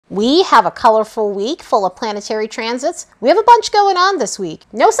We have a colorful week full of planetary transits. We have a bunch going on this week.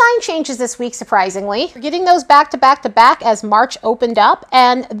 No sign changes this week, surprisingly. We're getting those back to back to back as March opened up,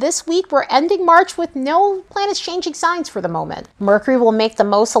 and this week we're ending March with no planets changing signs for the moment. Mercury will make the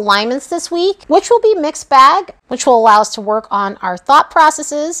most alignments this week, which will be mixed bag, which will allow us to work on our thought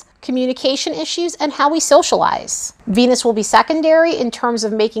processes, communication issues, and how we socialize. Venus will be secondary in terms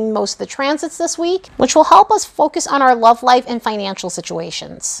of making most of the transits this week, which will help us focus on our love life and financial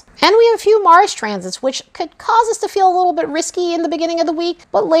situations. And we have a few Mars transits, which could cause us to feel a little bit risky in the beginning of the week,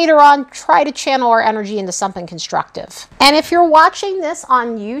 but later on, try to channel our energy into something constructive. And if you're watching this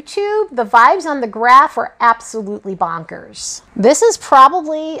on YouTube, the vibes on the graph are absolutely bonkers. This is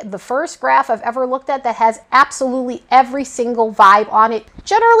probably the first graph I've ever looked at that has absolutely every single vibe on it.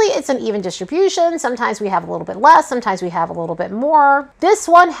 Generally, it's an even distribution. Sometimes we have a little bit less, sometimes we have a little bit more. This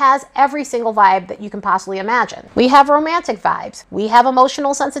one has every single vibe that you can possibly imagine. We have romantic vibes, we have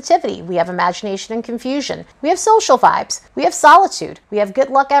emotional sensitivity, we have imagination and confusion, we have social vibes, we have solitude, we have good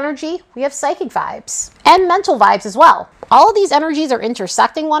luck energy, we have psychic vibes, and mental vibes as well. All of these energies are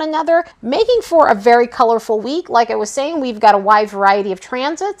intersecting one another, making for a very colorful week. Like I was saying, we've got a wide variety of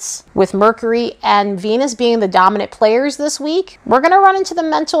transits, with Mercury and Venus being the dominant players this week. We're going to run into the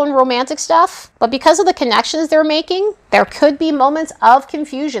mental and romantic stuff, but because of the connections they're making, there could be moments of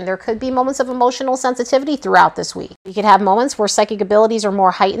confusion. There could be moments of emotional sensitivity throughout this week. You could have moments where psychic abilities are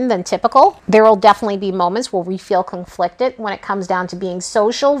more heightened than typical. There will definitely be moments where we feel conflicted when it comes down to being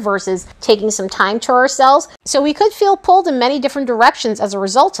social versus taking some time to ourselves. So we could feel pulled in many different directions as a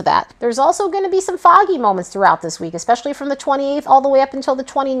result of that. There's also going to be some foggy moments throughout this week, especially from the 28th all the way up until the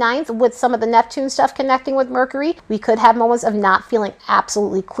 29th with some of the Neptune stuff connecting with Mercury. We could have moments of not feeling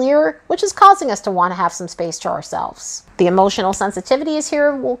absolutely clear, which is causing us to want to have some space to ourselves. The emotional sensitivity is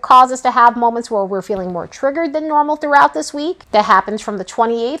here will cause us to have moments where we're feeling more triggered than normal throughout this week. That happens from the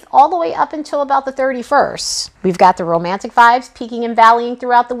 28th all the way up until about the 31st. We've got the romantic vibes peaking and valleying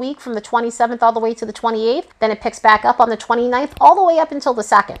throughout the week from the 27th all the way to the 28th. Then it picks back up on the 29th all the way up until the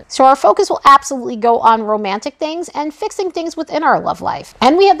 2nd. So our focus will absolutely go on romantic things and fixing things within our love life.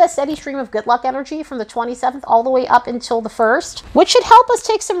 And we have that steady stream of good luck energy from the 27th all the way up until the 1st, which should help us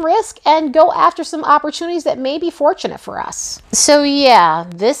take some risk and go after some opportunities that may be fortunate for us. So yeah,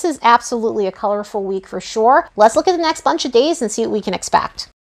 this is absolutely a colorful week for sure. Let's look at the next bunch of days and see what we can expect.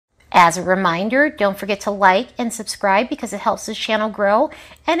 As a reminder, don't forget to like and subscribe because it helps this channel grow.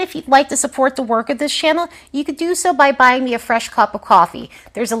 And if you'd like to support the work of this channel, you could do so by buying me a fresh cup of coffee.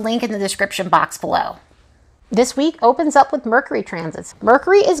 There's a link in the description box below. This week opens up with Mercury transits.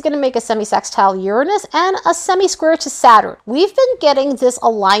 Mercury is going to make a semisextile Uranus and a semisquare to Saturn. We've been getting this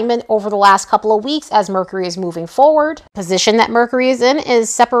alignment over the last couple of weeks as Mercury is moving forward. The position that Mercury is in is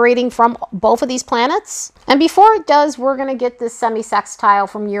separating from both of these planets. And before it does, we're going to get this semisextile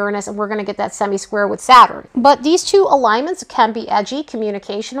from Uranus and we're going to get that semisquare with Saturn. But these two alignments can be edgy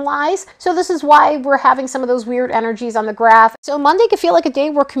communication-wise. So this is why we're having some of those weird energies on the graph. So Monday could feel like a day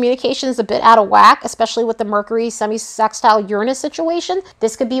where communication is a bit out of whack, especially with the Mercury semisextile Uranus situation.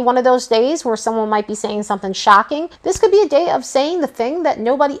 This could be one of those days where someone might be saying something shocking. This could be a day of saying the thing that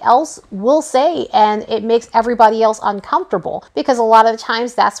nobody else will say and it makes everybody else uncomfortable, because a lot of the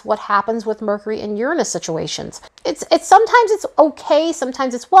times that's what happens with Mercury and Uranus situations. It's sometimes it's okay,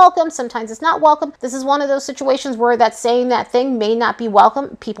 sometimes it's welcome, sometimes it's not welcome. This is one of those situations where that saying that thing may not be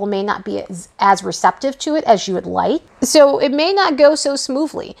welcome. People may not be as receptive to it as you would like. So it may not go so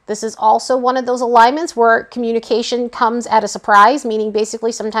smoothly. This is also one of those alignments where communication comes at a surprise, meaning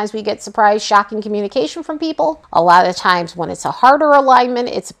basically sometimes we get surprise, shocking communication from people. A lot of the times when it's a harder alignment,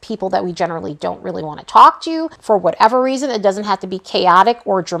 it's people that we generally don't really want to talk to for whatever reason. It doesn't have to be chaotic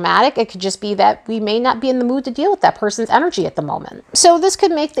or dramatic. It could just be that we may not be in the mood to deal with that person's energy at the moment. So this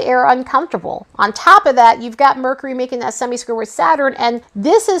could make the air uncomfortable. On top of that, you've got Mercury making that semisquare with Saturn, and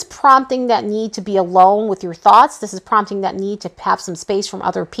this is prompting that need to be alone with your thoughts. This is prompting that need to have some space from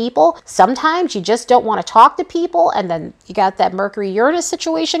other people. Sometimes you just don't want to talk to people, and then you got that Mercury-Uranus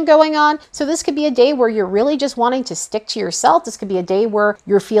situation going on. So this could be a day where you're really just wanting to stick to yourself. This could be a day where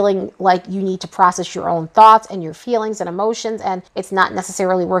you're feeling like you need to process your own thoughts and your feelings and emotions, and it's not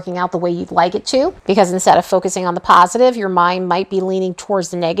necessarily working out the way you'd like it to, because instead of focusing on the positive, your mind might be leaning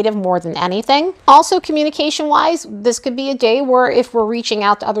towards the negative more than anything. Also, communication-wise, this could be a day where if we're reaching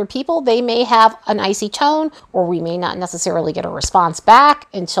out to other people, they may have an icy tone, or we may not necessarily get a response back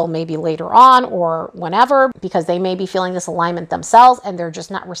until maybe later on or whenever, because they may be feeling this alignment themselves and they're just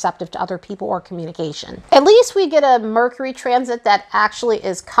not receptive to other people or communication. At least we get a Mercury transit that actually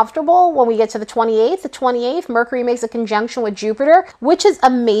is comfortable when we get to the 28th. The 28th, Mercury makes a conjunction with Jupiter, which is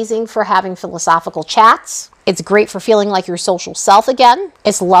amazing for having philosophical chats. It's great for feeling like your social self again.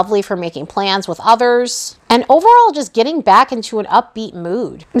 It's lovely for making plans with others. And overall, just getting back into an upbeat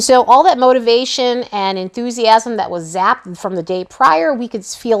mood. So all that motivation and enthusiasm that was zapped from the day prior, we could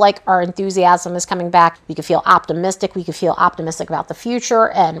feel like our enthusiasm is coming back. We could feel optimistic. We could feel optimistic about the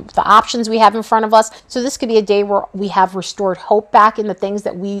future and the options we have in front of us. So this could be a day where we have restored hope back in the things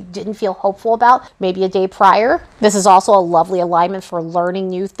that we didn't feel hopeful about, maybe a day prior. This is also a lovely alignment for learning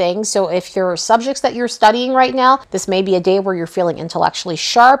new things. So if there are subjects that you're studying right now, this may be a day where you're feeling intellectually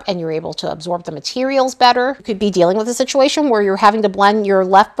sharp and you're able to absorb the materials better. You could be dealing with a situation where you're having to blend your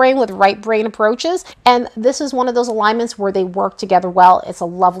left brain with right brain approaches. And this is one of those alignments where they work together well. It's a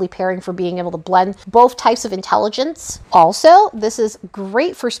lovely pairing for being able to blend both types of intelligence. Also, this is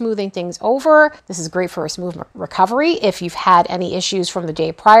great for smoothing things over. This is great for a smooth recovery. If you've had any issues from the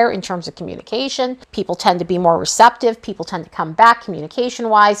day prior in terms of communication, people tend to be more receptive. People tend to come back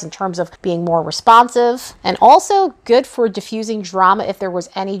communication-wise in terms of being more responsive. And also good for diffusing drama if there was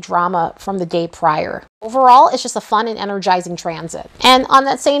any drama from the day prior. Overall, it's just a fun and energizing transit. And on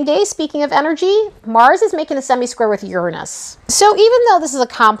that same day, speaking of energy, Mars is making a semi-square with Uranus. So even though this is a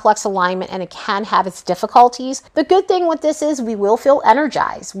complex alignment and it can have its difficulties, the good thing with this is we will feel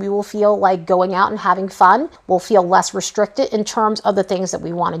energized. We will feel like going out and having fun. We'll feel less restricted in terms of the things that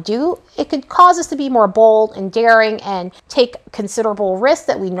we want to do. It could cause us to be more bold and daring and take considerable risks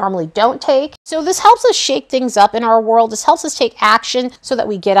that we normally don't take. So this helps us shake things up in our world. This helps us take action so that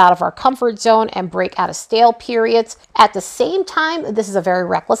we get out of our comfort zone and break out of stale periods. At the same time, this is a very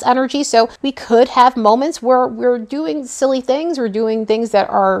reckless energy, so we could have moments where we're doing silly things or doing things that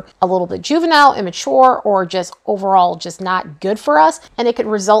are a little bit juvenile, immature, or just overall just not good for us, and it could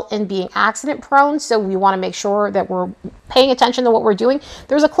result in being accident prone. So we want to make sure that we're paying attention to what we're doing.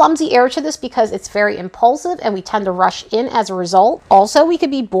 There's a clumsy air to this because it's very impulsive and we tend to rush in as a result. Also, we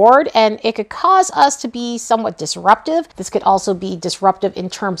could be bored and it could cause us to be somewhat disruptive. This could also be disruptive in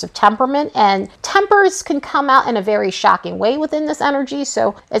terms of temperament, and tempers can come out in a very shocking way within this energy.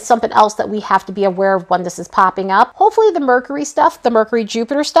 So it's something else that we have to be aware of when this is popping up. Hopefully the Mercury stuff, the Mercury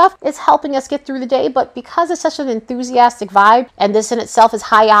Jupiter stuff is helping us get through the day, but because it's such an enthusiastic vibe and this in itself is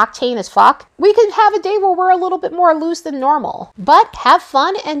high octane as fuck, we could have a day where we're a little bit more loose than normal. But have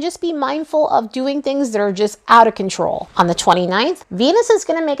fun and just be mindful of doing things that are just out of control. On the 29th, Venus is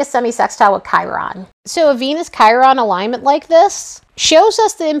going to make a semi-sextile with Chiron. So a Venus-Chiron alignment like this shows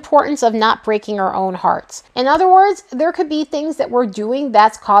us the importance of not breaking our own hearts. In other words, there could be things that we're doing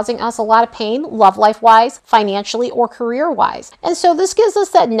that's causing us a lot of pain, love life-wise, financially, or career-wise. And so this gives us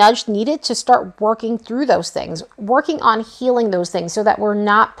that nudge needed to start working through those things, working on healing those things so that we're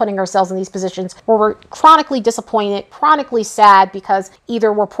not putting ourselves in these positions where we're chronically disappointed, chronically sad because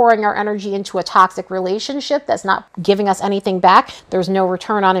either we're pouring our energy into a toxic relationship that's not giving us anything back. There's no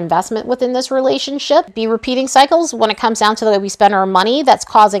return on investment within this relationship. Be repeating cycles when it comes down to the way we spend our money that's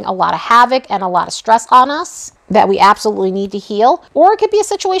causing a lot of havoc and a lot of stress on us that we absolutely need to heal. Or it could be a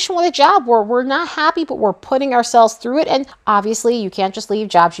situation with a job where we're not happy, but we're putting ourselves through it. And obviously you can't just leave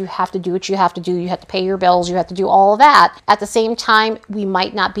jobs. You have to do what you have to do. You have to pay your bills. You have to do all of that. At the same time, we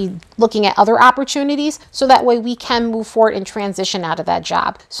might not be looking at other opportunities. So that way we can move forward and transition out of that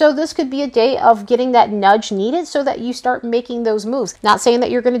job. So this could be a day of getting that nudge needed so that you start making those moves. Not saying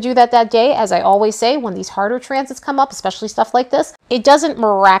that you're going to do that day. As I always say, when these harder transits come up, especially stuff like this, it doesn't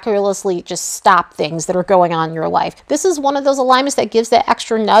miraculously just stop things that are going on in your life. This is one of those alignments that gives that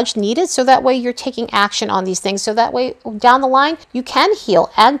extra nudge needed so that way you're taking action on these things. So that way down the line, you can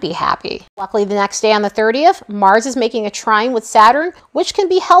heal and be happy. Luckily, the next day on the 30th, Mars is making a trine with Saturn, which can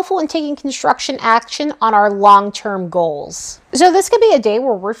be helpful in taking construction action on our long-term goals. So this could be a day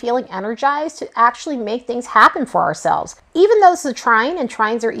where we're feeling energized to actually make things happen for ourselves. Even though this is a trine and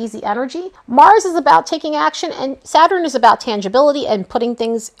trines are easy energy, Mars is about taking action and Saturn is about tangibility and putting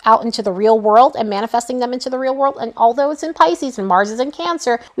things out into the real world and manifesting them into the real world. And although it's in Pisces and Mars is in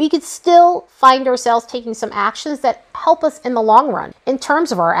Cancer, we could still find ourselves taking some actions that help us in the long run in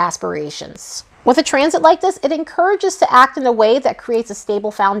terms of our aspirations. With a transit like this, it encourages us to act in a way that creates a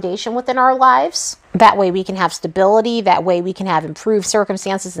stable foundation within our lives. That way we can have stability. That way we can have improved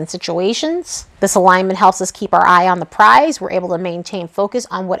circumstances and situations. This alignment helps us keep our eye on the prize. We're able to maintain focus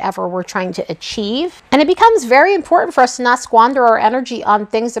on whatever we're trying to achieve. And it becomes very important for us to not squander our energy on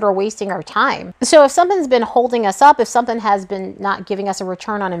things that are wasting our time. So if something's been holding us up, if something has been not giving us a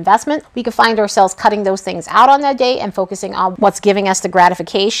return on investment, we can find ourselves cutting those things out on that day and focusing on what's giving us the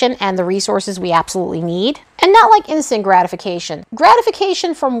gratification and the resources we absolutely need. And not like instant gratification.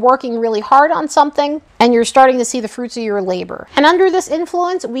 Gratification from working really hard on something and you're starting to see the fruits of your labor. And under this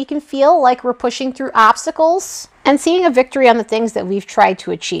influence, we can feel like we're pushing through obstacles and seeing a victory on the things that we've tried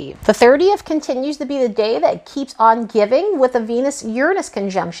to achieve. The 30th continues to be the day that keeps on giving with a Venus-Uranus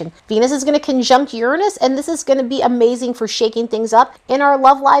conjunction. Venus is going to conjunct Uranus, and this is going to be amazing for shaking things up in our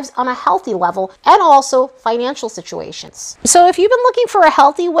love lives on a healthy level and also financial situations. So if you've been looking for a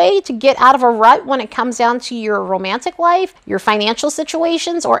healthy way to get out of a rut when it comes down to your romantic life, your financial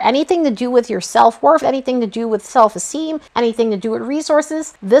situations, or anything to do with your self-worth, anything to do with self-esteem, anything to do with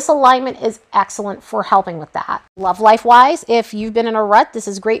resources, this alignment is excellent for helping with that. Love life wise, if you've been in a rut, this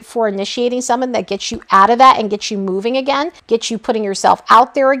is great for initiating something that gets you out of that and gets you moving again, gets you putting yourself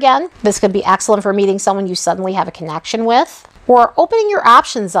out there again. This could be excellent for meeting someone you suddenly have a connection with, or opening your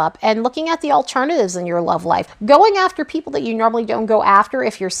options up and looking at the alternatives in your love life, going after people that you normally don't go after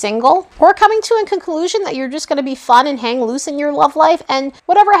if you're single, or coming to a conclusion that you're just going to be fun and hang loose in your love life, and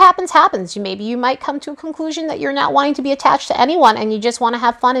whatever happens, happens. Maybe you might come to a conclusion that you're not wanting to be attached to anyone and you just want to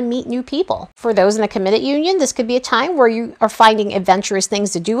have fun and meet new people. For those in a committed union, this could be a time where you are finding adventurous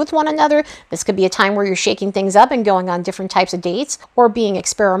things to do with one another. This could be a time where you're shaking things up and going on different types of dates, or being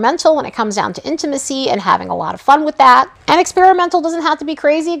experimental when it comes down to intimacy and having a lot of fun with that. And experimental doesn't have to be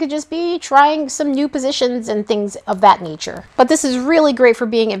crazy. It could just be trying some new positions and things of that nature. But this is really great for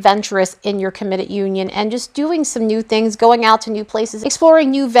being adventurous in your committed union and just doing some new things, going out to new places,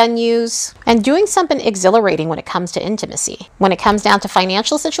 exploring new venues, and doing something exhilarating when it comes to intimacy. When it comes down to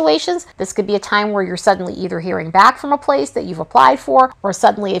financial situations, this could be a time where you're suddenly either hearing back from a place that you've applied for, or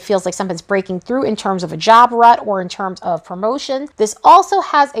suddenly it feels like something's breaking through in terms of a job rut or in terms of promotion. This also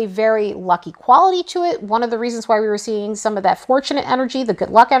has a very lucky quality to it. One of the reasons why we were seeing some of that fortunate energy, the good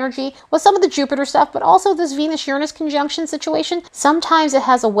luck energy, was some of the Jupiter stuff, but also this Venus-Uranus conjunction situation. Sometimes it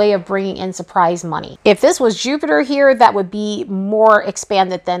has a way of bringing in surprise money. If this was Jupiter here, that would be more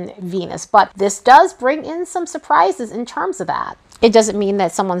expanded than Venus, but this does bring in some surprises in terms of that. It doesn't mean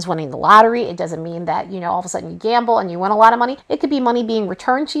that someone's winning the lottery. It doesn't mean that, all of a sudden you gamble and you win a lot of money. It could be money being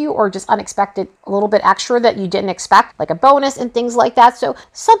returned to you, or just unexpected, a little bit extra that you didn't expect, like a bonus and things like that. So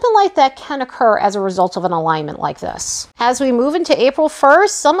something like that can occur as a result of an alignment like this. As we move into April 1st,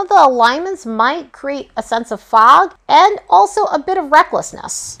 some of the alignments might create a sense of fog and also a bit of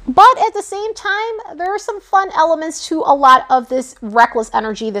recklessness. But at the same time, there are some fun elements to a lot of this reckless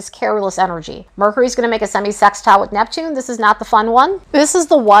energy, this careless energy. Mercury is going to make a semisextile with Neptune. This is not the fun one. This is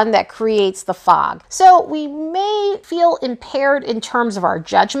the one that creates the fog. So we may feel impaired in terms of our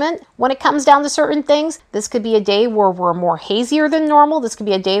judgment when it comes down to certain things. This could be a day where we're more hazier than normal. This could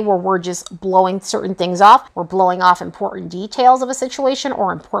be a day where we're just blowing certain things off. We're blowing off important details of a situation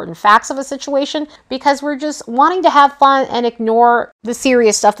or important facts of a situation because we're just wanting to have fun and ignore the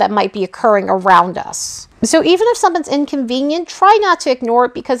serious stuff that might be occurring around us. So even if something's inconvenient, try not to ignore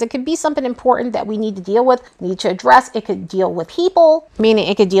it, because it could be something important that we need to deal with, need to address. It could deal with people, meaning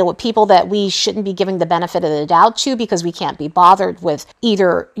it could deal with people that we shouldn't be giving the benefit of the doubt to because we can't be bothered with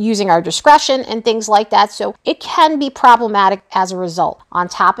either using our discretion and things like that. So it can be problematic as a result. On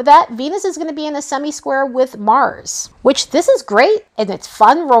top of that, Venus is going to be in a semi-square with Mars, which this is great and it's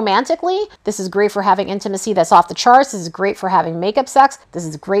fun romantically. This is great for having intimacy that's off the charts. This is great for having makeup sex. This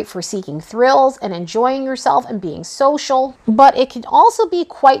is great for seeking thrills and enjoying yourself and being social, but it can also be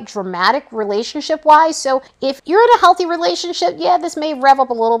quite dramatic relationship wise. So if you're in a healthy relationship, yeah, this may rev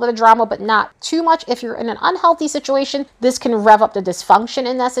up a little bit of drama, but not too much. If you're in an unhealthy situation, this can rev up the dysfunction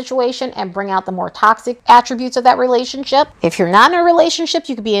in that situation and bring out the more toxic attributes of that relationship. If you're not in a relationship,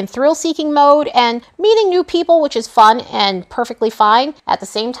 you could be in thrill seeking mode and meeting new people, which is fun and perfectly fine. At the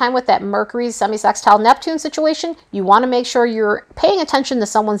same time, with that Mercury semisextile Neptune situation, you want to make sure you're paying attention to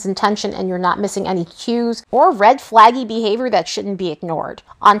someone's intention and you're not missing any cues or red flaggy behavior that shouldn't be ignored.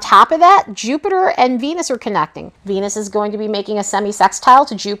 On top of that, Jupiter and Venus are connecting. Venus is going to be making a semisextile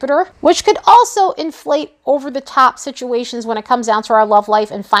to Jupiter, which could also inflate over the top situations when it comes down to our love life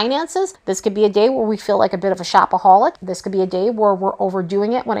and finances. This could be a day where we feel like a bit of a shopaholic. This could be a day where we're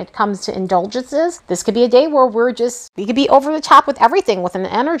overdoing it when it comes to indulgences. This could be a day where we could be over the top with everything with an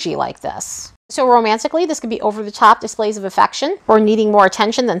energy like this. So romantically, this could be over the top displays of affection or needing more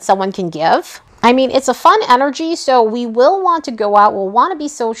attention than someone can give. I mean, it's a fun energy, so we will want to go out, we'll want to be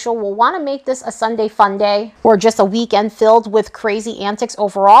social, we'll want to make this a Sunday fun day, or just a weekend filled with crazy antics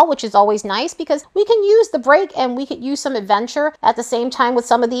overall, which is always nice because we can use the break and we could use some adventure at the same time with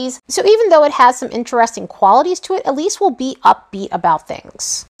some of these. So even though it has some interesting qualities to it, at least we'll be upbeat about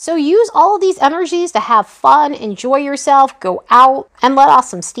things. So use all of these energies to have fun, enjoy yourself, go out, and let off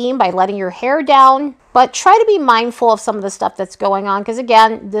some steam by letting your hair down. But try to be mindful of some of the stuff that's going on, because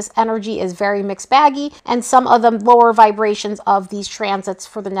again, this energy is very mixed baggy, and some of the lower vibrations of these transits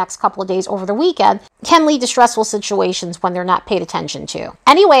for the next couple of days over the weekend can lead to stressful situations when they're not paid attention to.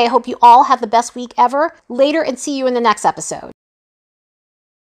 Anyway, I hope you all have the best week ever. Later, and see you in the next episode.